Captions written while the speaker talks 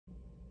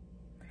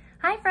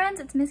Hi friends,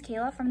 it's Miss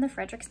Kayla from the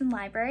Frederickson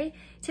Library.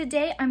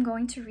 Today I'm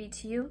going to read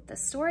to you the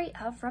story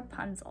of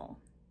Rapunzel.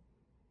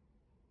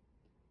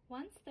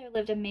 Once there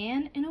lived a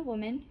man and a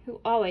woman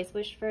who always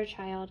wished for a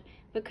child,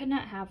 but could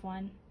not have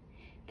one.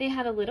 They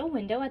had a little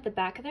window at the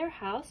back of their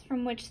house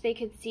from which they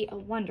could see a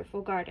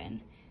wonderful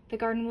garden. The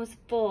garden was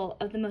full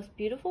of the most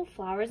beautiful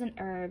flowers and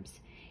herbs.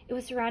 It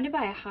was surrounded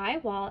by a high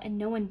wall, and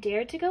no one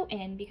dared to go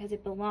in because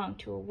it belonged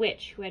to a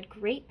witch who had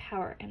great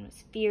power and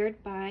was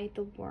feared by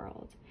the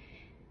world.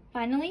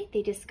 Finally,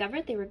 they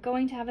discovered they were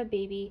going to have a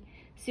baby.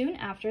 Soon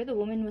after, the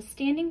woman was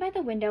standing by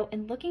the window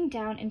and looking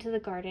down into the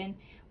garden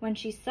when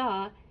she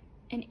saw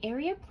an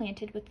area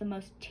planted with the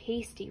most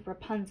tasty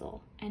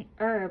Rapunzel, an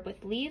herb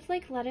with leaves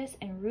like lettuce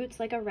and roots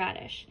like a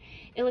radish.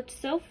 It looked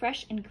so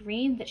fresh and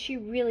green that she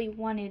really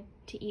wanted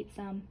to eat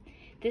some.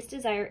 This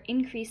desire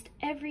increased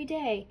every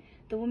day.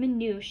 The woman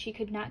knew she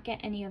could not get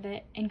any of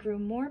it and grew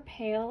more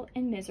pale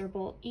and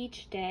miserable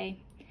each day.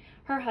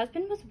 Her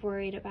husband was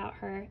worried about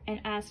her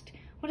and asked,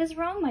 "What is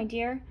wrong, my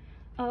dear?"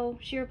 "Oh,"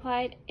 she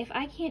replied, "if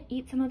I can't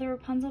eat some of the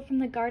Rapunzel from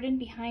the garden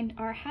behind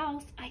our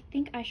house, I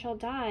think I shall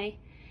die."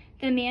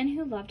 The man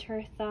who loved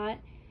her thought,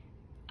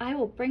 "I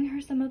will bring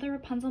her some of the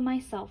Rapunzel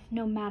myself,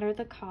 no matter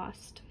the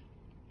cost."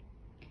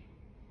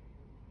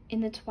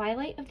 In the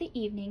twilight of the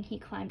evening, he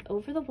climbed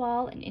over the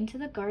wall and into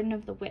the garden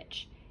of the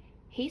witch.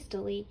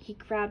 Hastily, he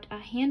grabbed a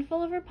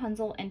handful of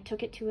Rapunzel and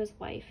took it to his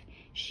wife.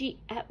 She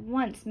at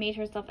once made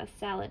herself a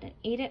salad and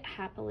ate it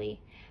happily.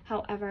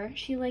 However,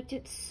 she liked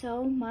it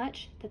so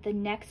much that the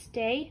next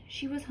day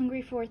she was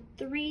hungry for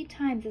 3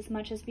 times as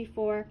much as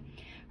before.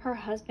 Her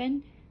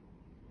husband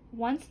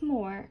once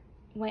more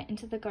went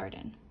into the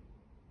garden.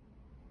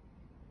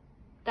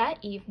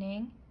 That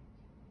evening,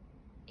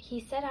 he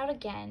set out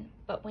again,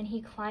 but when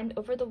he climbed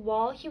over the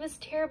wall, he was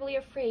terribly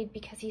afraid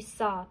because he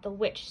saw the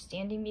witch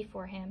standing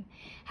before him.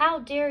 "How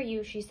dare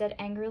you," she said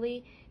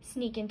angrily,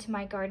 "sneak into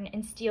my garden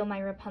and steal my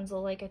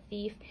Rapunzel like a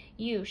thief?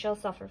 You shall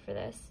suffer for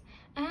this."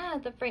 "Ah,"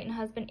 the frightened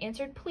husband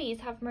answered,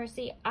 "please have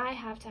mercy. I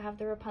have to have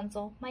the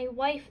Rapunzel. My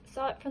wife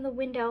saw it from the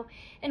window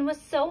and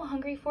was so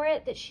hungry for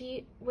it that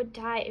she would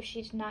die if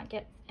she did not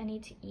get any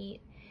to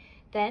eat."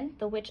 Then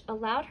the witch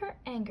allowed her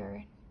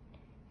anger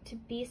to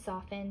be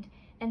softened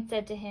and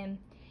said to him,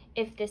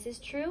 "If this is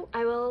true,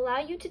 I will allow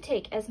you to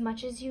take as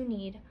much as you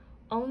need.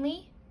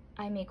 Only,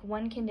 I make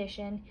one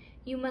condition.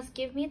 You must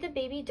give me the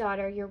baby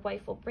daughter your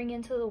wife will bring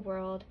into the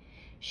world.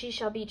 She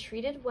shall be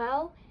treated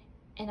well,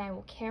 and I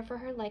will care for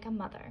her like a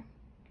mother."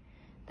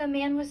 The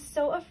man was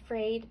so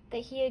afraid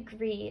that he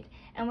agreed,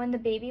 and when the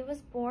baby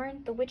was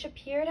born, the witch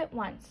appeared at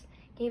once,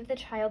 gave the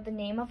child the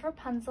name of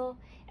Rapunzel,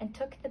 and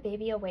took the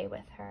baby away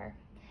with her.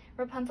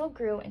 Rapunzel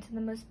grew into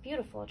the most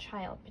beautiful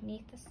child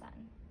beneath the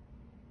sun.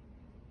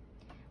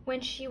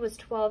 When she was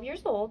 12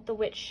 years old, the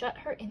witch shut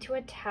her into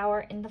a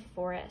tower in the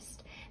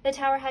forest. The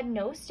tower had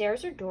no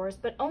stairs or doors,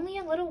 but only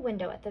a little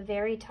window at the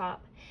very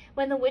top.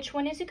 When the witch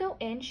wanted to go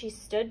in, she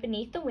stood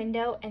beneath the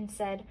window and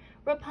said,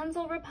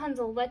 "Rapunzel,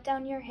 Rapunzel, let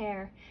down your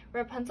hair."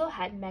 Rapunzel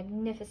had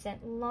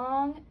magnificent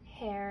long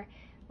hair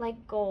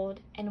like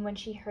gold, and when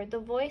she heard the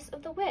voice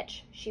of the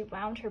witch, she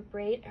wound her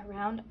braid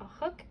around a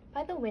hook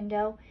by the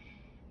window,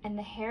 and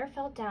the hair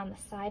fell down the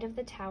side of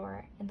the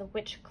tower, and the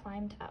witch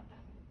climbed up.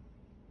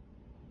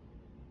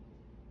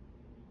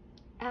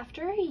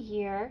 After a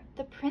year,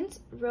 the prince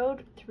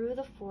rode through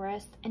the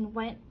forest and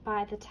went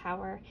by the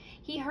tower.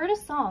 He heard a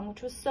song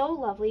which was so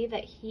lovely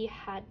that he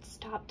had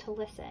stopped to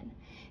listen.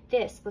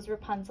 This was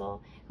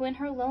Rapunzel, who in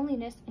her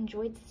loneliness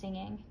enjoyed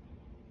singing.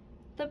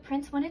 The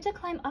prince wanted to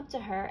climb up to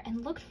her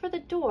and looked for the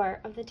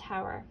door of the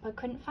tower, but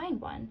couldn't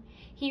find one.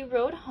 He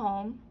rode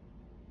home,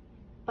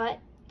 but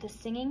the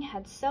singing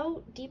had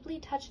so deeply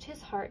touched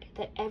his heart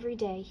that every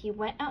day he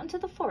went out into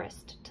the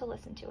forest to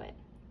listen to it.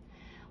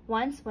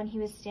 Once, when he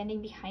was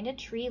standing behind a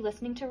tree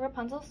listening to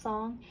Rapunzel's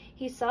song,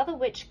 he saw the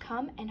witch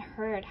come and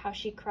heard how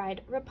she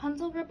cried,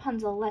 "Rapunzel,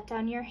 Rapunzel, let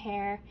down your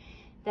hair."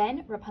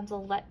 Then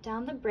Rapunzel let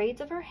down the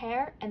braids of her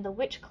hair, and the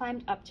witch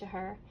climbed up to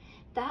her.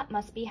 "That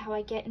must be how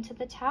I get into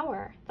the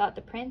tower," thought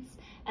the prince,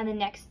 and the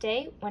next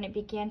day, when it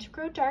began to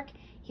grow dark,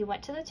 he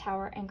went to the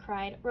tower and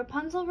cried,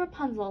 "Rapunzel,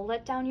 Rapunzel,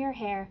 let down your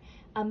hair."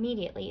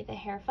 Immediately, the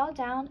hair fell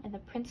down, and the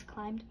prince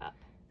climbed up.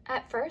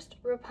 At first,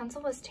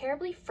 Rapunzel was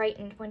terribly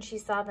frightened when she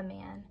saw the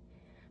man.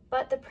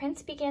 But the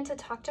prince began to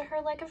talk to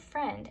her like a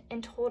friend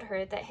and told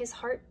her that his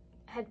heart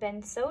had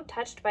been so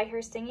touched by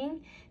her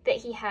singing that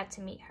he had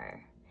to meet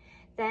her.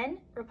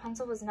 Then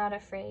Rapunzel was not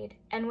afraid,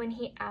 and when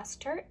he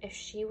asked her if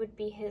she would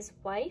be his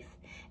wife,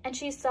 and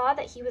she saw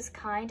that he was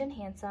kind and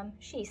handsome,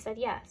 she said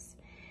yes.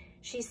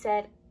 She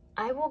said,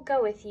 "I will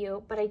go with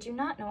you, but I do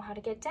not know how to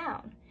get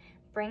down.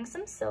 Bring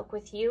some silk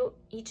with you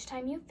each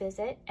time you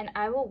visit, and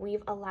I will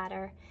weave a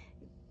ladder.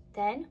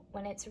 Then,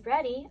 when it's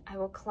ready, I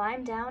will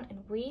climb down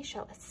and we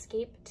shall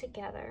escape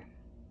together."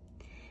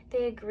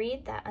 They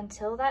agreed that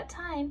until that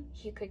time,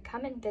 he could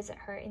come and visit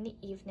her in the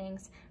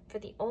evenings, for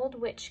the old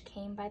witch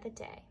came by the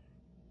day.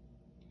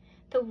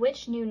 The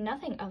witch knew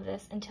nothing of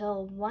this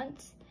until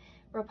once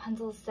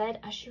Rapunzel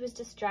said as she was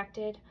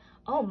distracted,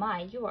 "Oh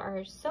my, you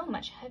are so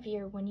much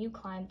heavier when you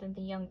climb than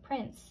the young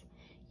prince.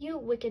 "You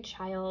wicked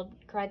child,"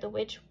 cried the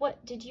witch.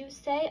 "What did you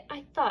say?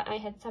 I thought I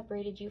had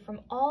separated you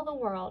from all the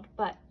world,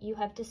 but you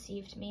have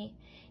deceived me."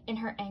 In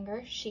her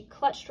anger, she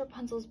clutched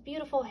Rapunzel's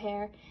beautiful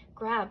hair,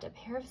 grabbed a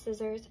pair of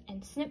scissors,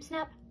 and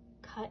snip-snap,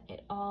 cut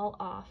it all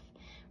off.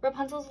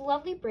 Rapunzel's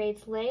lovely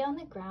braids lay on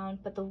the ground,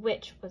 but the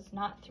witch was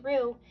not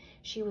through.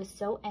 She was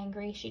so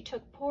angry, she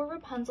took poor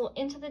Rapunzel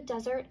into the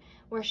desert,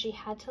 where she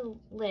had to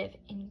live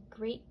in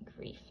great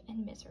grief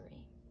and misery.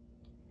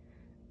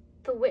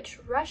 The witch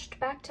rushed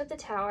back to the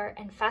tower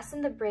and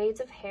fastened the braids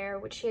of hair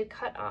which she had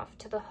cut off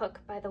to the hook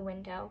by the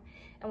window.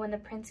 And when the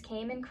prince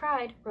came and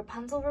cried,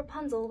 "Rapunzel,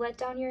 Rapunzel, let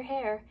down your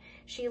hair,"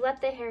 she let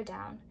the hair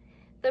down.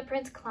 The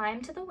prince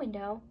climbed to the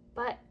window,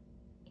 but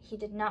he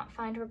did not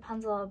find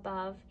Rapunzel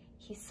above.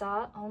 He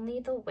saw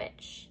only the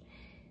witch.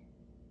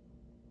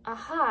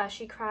 "Aha,"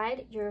 she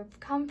cried,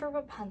 "you've come for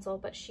Rapunzel,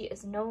 but she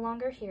is no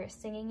longer here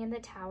singing in the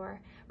tower.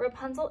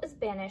 Rapunzel is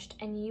banished,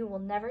 and you will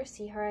never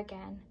see her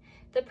again."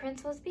 The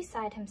prince was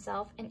beside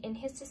himself, and in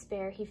his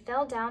despair he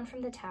fell down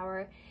from the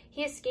tower.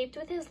 He escaped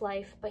with his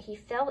life, but he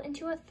fell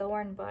into a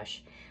thorn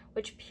bush,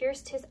 which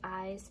pierced his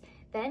eyes.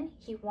 Then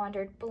he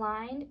wandered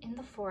blind in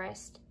the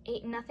forest,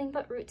 ate nothing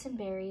but roots and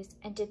berries,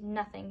 and did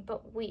nothing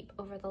but weep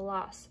over the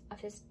loss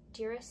of his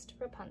dearest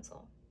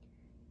Rapunzel.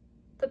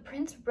 The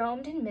prince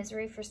roamed in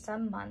misery for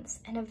some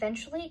months, and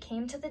eventually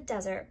came to the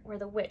desert where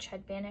the witch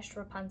had banished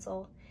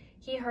Rapunzel.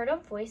 He heard a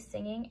voice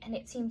singing, and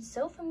it seemed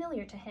so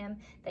familiar to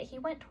him that he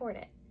went toward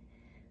it.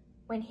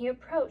 When he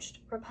approached,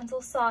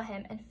 Rapunzel saw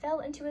him and fell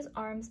into his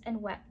arms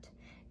and wept.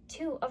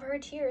 2 of her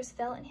tears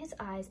fell in his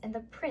eyes, and the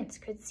prince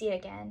could see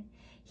again.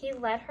 He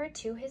led her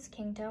to his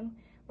kingdom,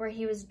 where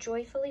he was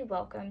joyfully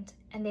welcomed,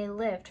 and they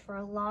lived for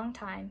a long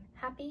time,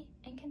 happy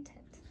and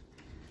content.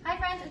 Hi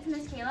friends, it's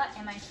Miss Kayla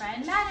and my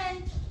friend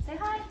Madden. Say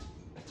hi.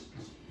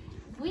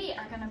 We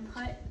are gonna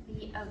put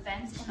the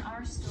events in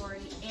our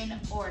story in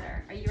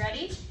order. Are you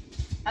ready?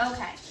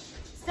 Okay,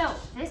 so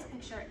this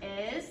picture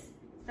is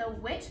the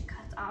witch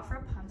cuts off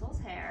Rapunzel's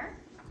hair.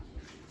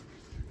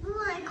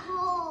 Oh, I'm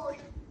cold.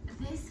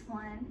 This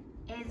one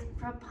is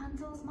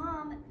Rapunzel's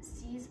mom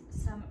sees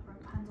some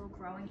Rapunzel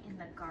growing in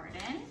the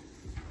garden.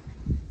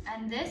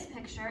 And this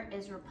picture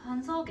is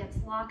Rapunzel gets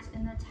locked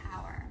in the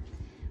tower.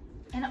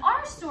 In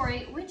our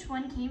story, which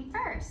one came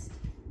first?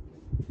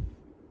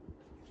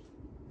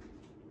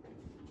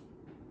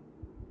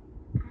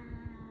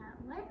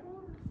 What?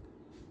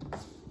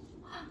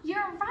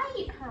 You're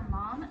right. Her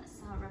mom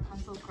saw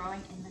Rapunzel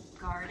growing in the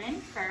garden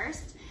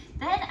first.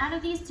 Then out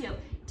of these two,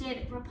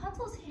 did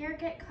Rapunzel's hair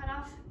get cut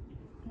off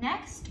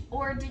next,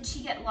 or did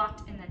she get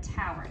locked in the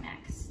tower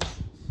next?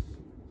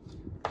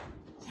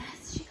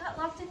 Yes, she got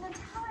locked in the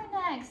tower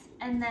next.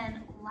 And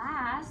then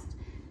last,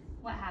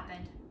 what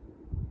happened?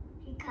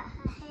 She cut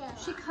her hair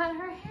off. She cut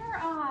her hair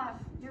off.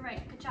 You're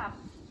right, good job.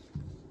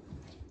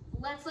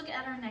 Let's look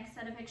at our next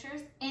set of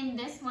pictures. In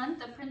this one,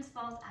 the prince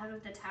falls out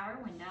of the tower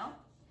window.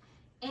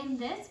 In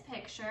this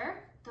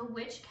picture, the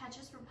witch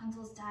catches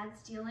Rapunzel's dad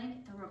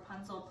stealing the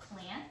Rapunzel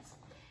plant.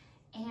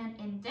 And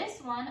in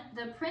this one,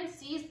 the prince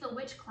sees the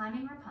witch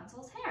climbing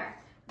Rapunzel's hair.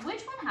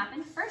 Which one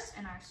happened first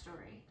in our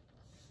story?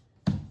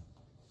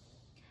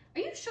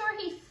 Are you sure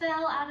he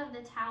fell out of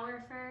the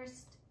tower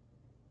first?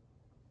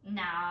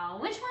 No,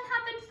 which one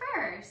happened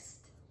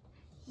first?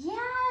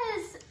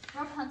 Yes,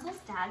 Rapunzel's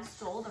dad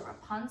stole the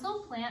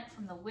Rapunzel plant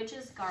from the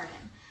witch's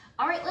garden.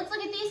 All right, let's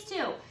look at these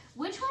two.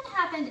 Which one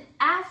happened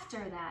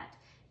after that?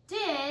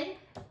 Did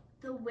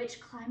the witch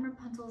climb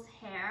Rapunzel's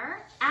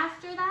hair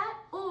after that,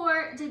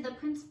 or did the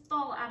prince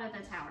fall out of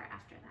the tower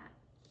after that?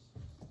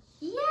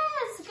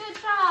 Yes, good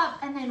job.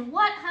 And then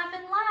what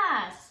happened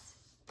last?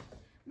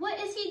 What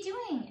is he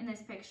doing in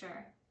this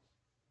picture?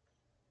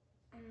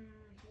 He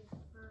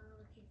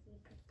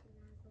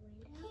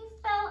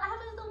fell out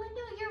of the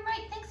window. You're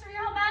right. Thanks for your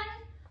help,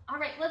 Madden. All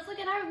right, let's look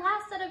at our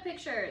last set of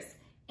pictures.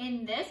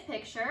 In this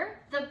picture,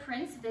 the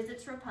prince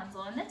visits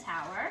Rapunzel in the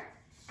tower.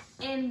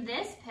 In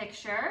this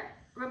picture,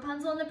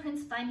 Rapunzel and the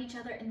prince find each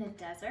other in the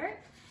desert.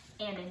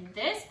 And in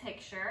this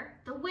picture,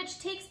 the witch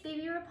takes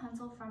baby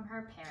Rapunzel from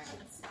her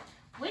parents.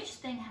 Which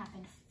thing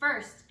happened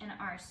first in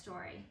our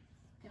story?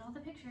 Get all the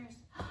pictures.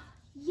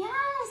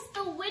 Yes,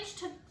 the witch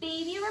took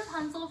baby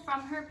Rapunzel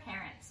from her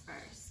parents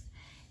first.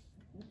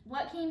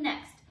 What came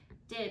next?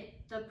 Did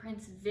the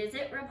prince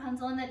visit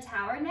Rapunzel in the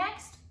tower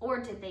next, or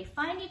did they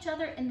find each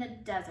other in the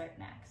desert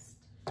next?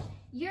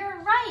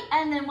 You're right.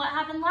 And then what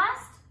happened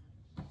last?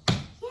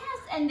 Yes,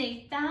 and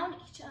they found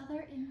each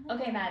other in the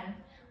Okay, Madden,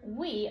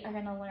 we are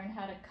going to learn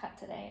how to cut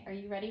today. Are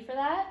you ready for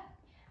that?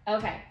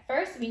 Okay,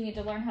 first we need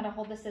to learn how to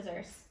hold the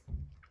scissors.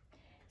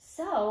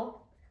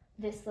 So,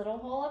 this little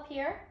hole up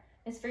here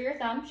is for your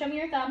thumb. Show me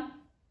your thumb.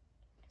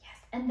 Yes,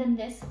 and then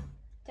this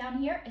down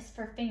here is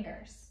for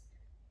fingers.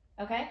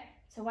 Okay,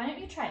 so why don't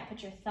you try it?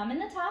 Put your thumb in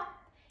the top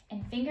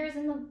and fingers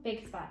in the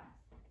big spot.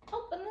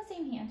 Oh, in the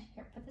same hand.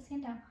 Here, put this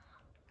hand down.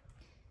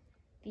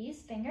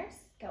 These fingers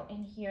go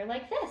in here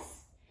like this.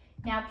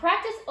 Now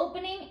practice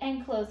opening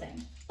and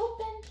closing.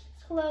 Open,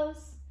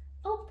 close,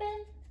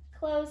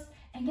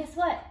 and guess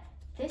what?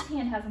 This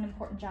hand has an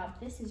important job.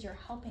 This is your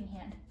helping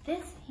hand.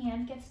 This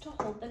hand gets to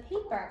hold the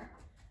paper.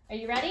 Are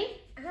you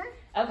ready?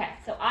 Okay,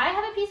 so I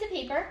have a piece of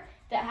paper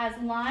that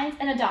has lines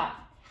and a dot.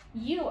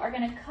 You are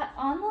gonna cut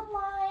on the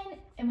line,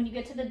 and when you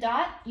get to the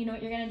dot, you know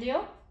what you're gonna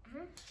do?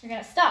 You're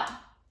gonna stop,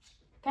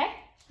 okay?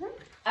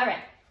 All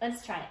right,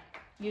 let's try it.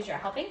 Use your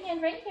helping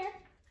hand right here.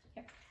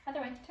 Here,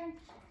 other way, turn.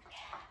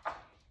 Yeah.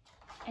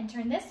 And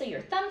turn this so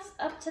your thumb's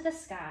up to the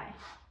sky.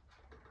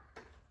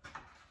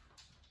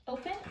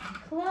 Open and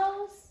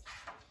close.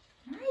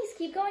 Nice,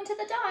 keep going to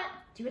the dot.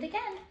 Do it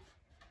again.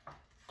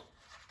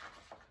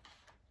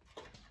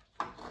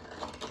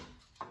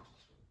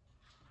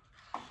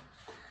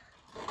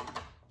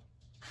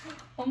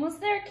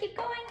 Almost there, keep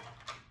going.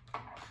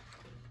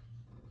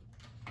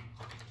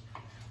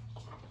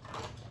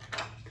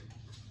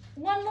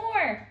 One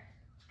more.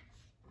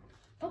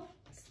 Oh,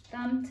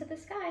 thumb to the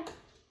sky.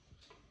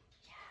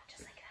 Yeah,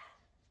 just like that.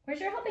 Where's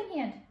your helping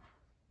hand?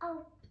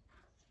 Oh.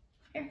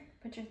 Here,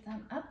 put your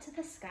thumb up to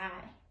the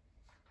sky.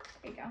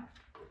 There you go.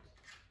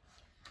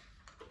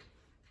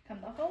 Come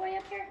the whole way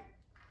up here.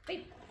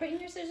 Wait, bring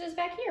your scissors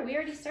back here. We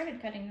already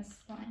started cutting this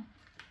line.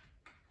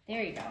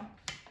 There you go.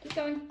 Keep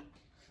going.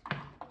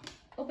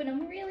 Open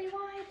them really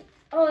wide.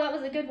 Oh, that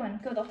was a good one.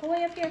 Go the whole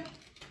way up here.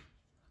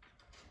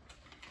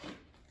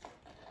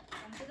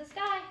 Come to the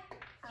sky.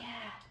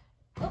 Yeah.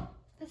 Oh,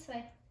 this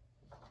way.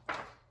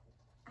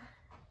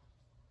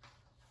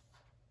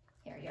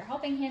 Here, your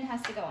helping hand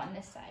has to go on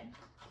this side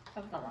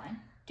of the line.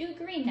 Do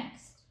green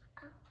next.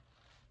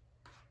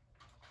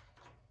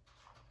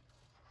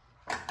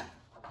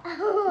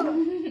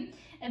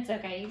 It's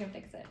okay, you can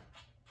fix it.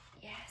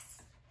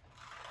 Yes.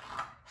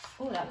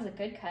 Oh, that was a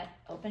good cut.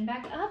 Open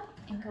back up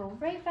and go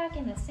right back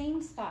in the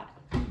same spot.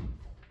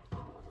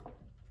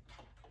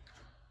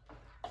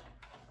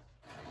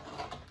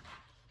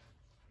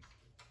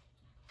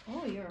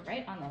 Oh, you were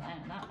right on the line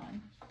on that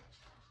one.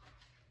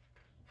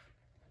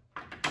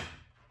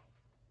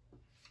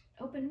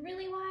 Open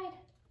really wide.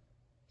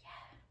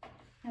 Yeah.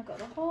 Now go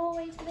the whole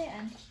way to the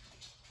end.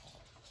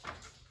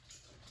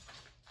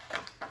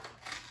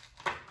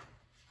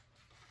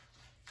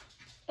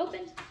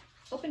 Open.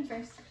 Open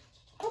first.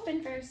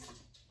 Open first.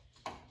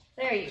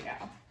 There you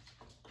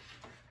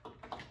go.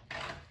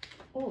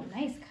 Oh,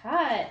 nice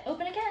cut.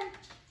 Open again.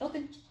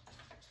 Open.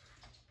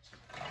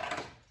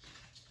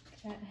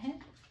 Good.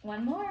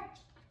 One more.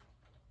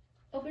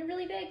 Open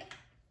really big.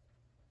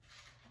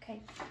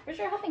 Okay, where's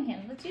your helping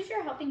hand? Let's use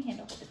your helping hand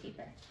to hold the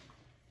paper.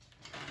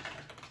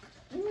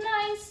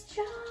 Nice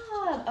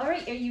job. All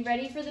right, are you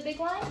ready for the big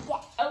line?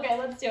 Yeah. Okay,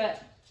 let's do it.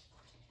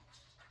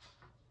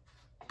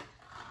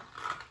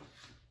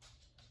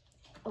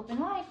 Open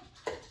wide.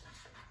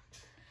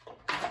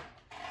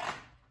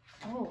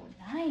 Oh,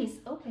 nice.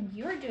 Open.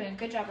 You're doing a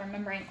good job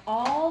remembering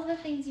all the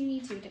things you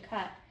need to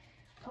cut.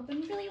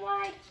 Open really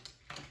wide.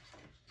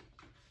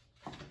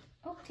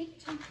 Oh, take your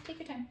time. Take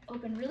your time.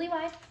 Open really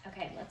wide.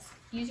 Okay, let's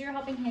use your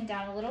helping hand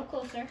down a little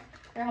closer.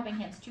 Your helping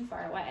hand's too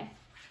far away.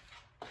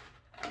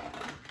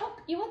 Oh,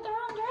 you went the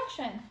wrong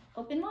direction.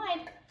 Open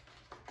wide.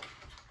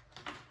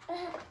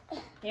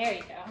 There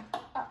you go.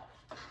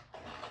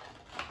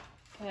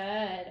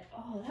 Good.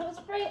 Oh, that was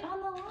right on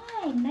the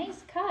line.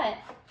 Nice cut.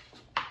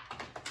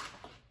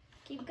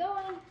 Keep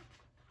going.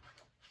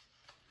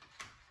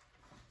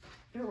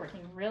 You're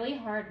working really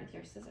hard with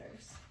your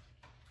scissors.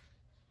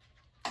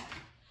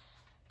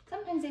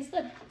 Sometimes they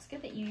slip. It's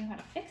good that you knew how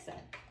to fix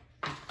it.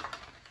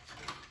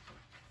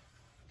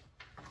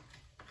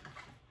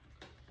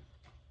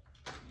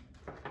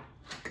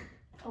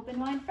 Open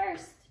wide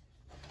first.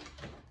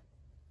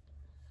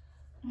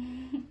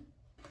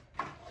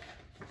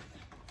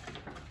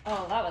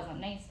 Oh, that was a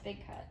nice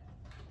big cut.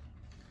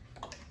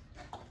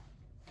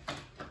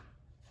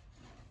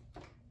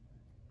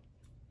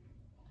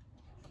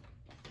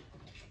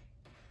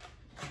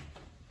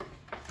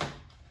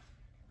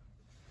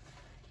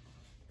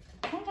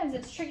 Sometimes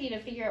it's tricky to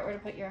figure out where to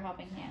put your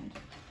helping hand.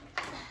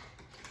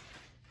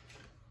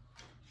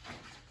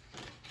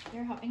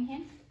 Your helping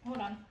hand? Hold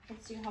on.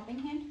 Let's do helping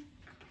hand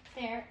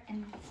there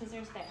and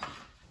scissors there.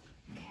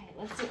 Okay,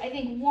 let's do, I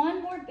think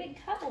one more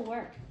big cut will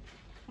work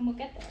and we'll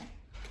get there.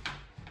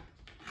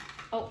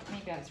 Oh,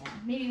 maybe I was wrong.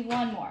 Maybe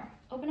one more.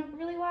 Open up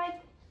really wide.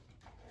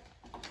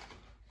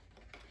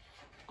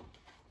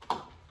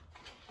 A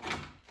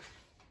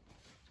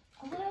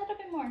little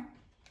bit more.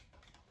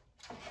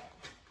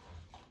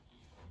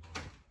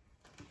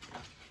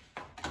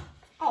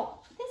 Oh,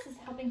 this is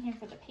helping hand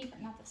for the paper,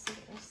 not the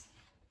scissors.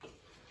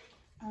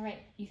 All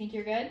right, you think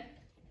you're good?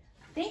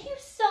 Thank you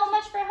so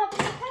much for helping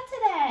me cut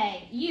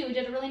today. You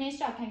did a really nice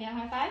job. Can I get a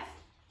high five?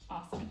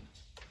 Awesome.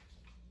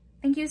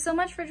 Thank you so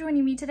much for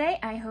joining me today.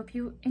 I hope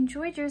you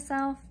enjoyed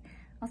yourself.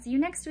 I'll see you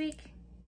next week.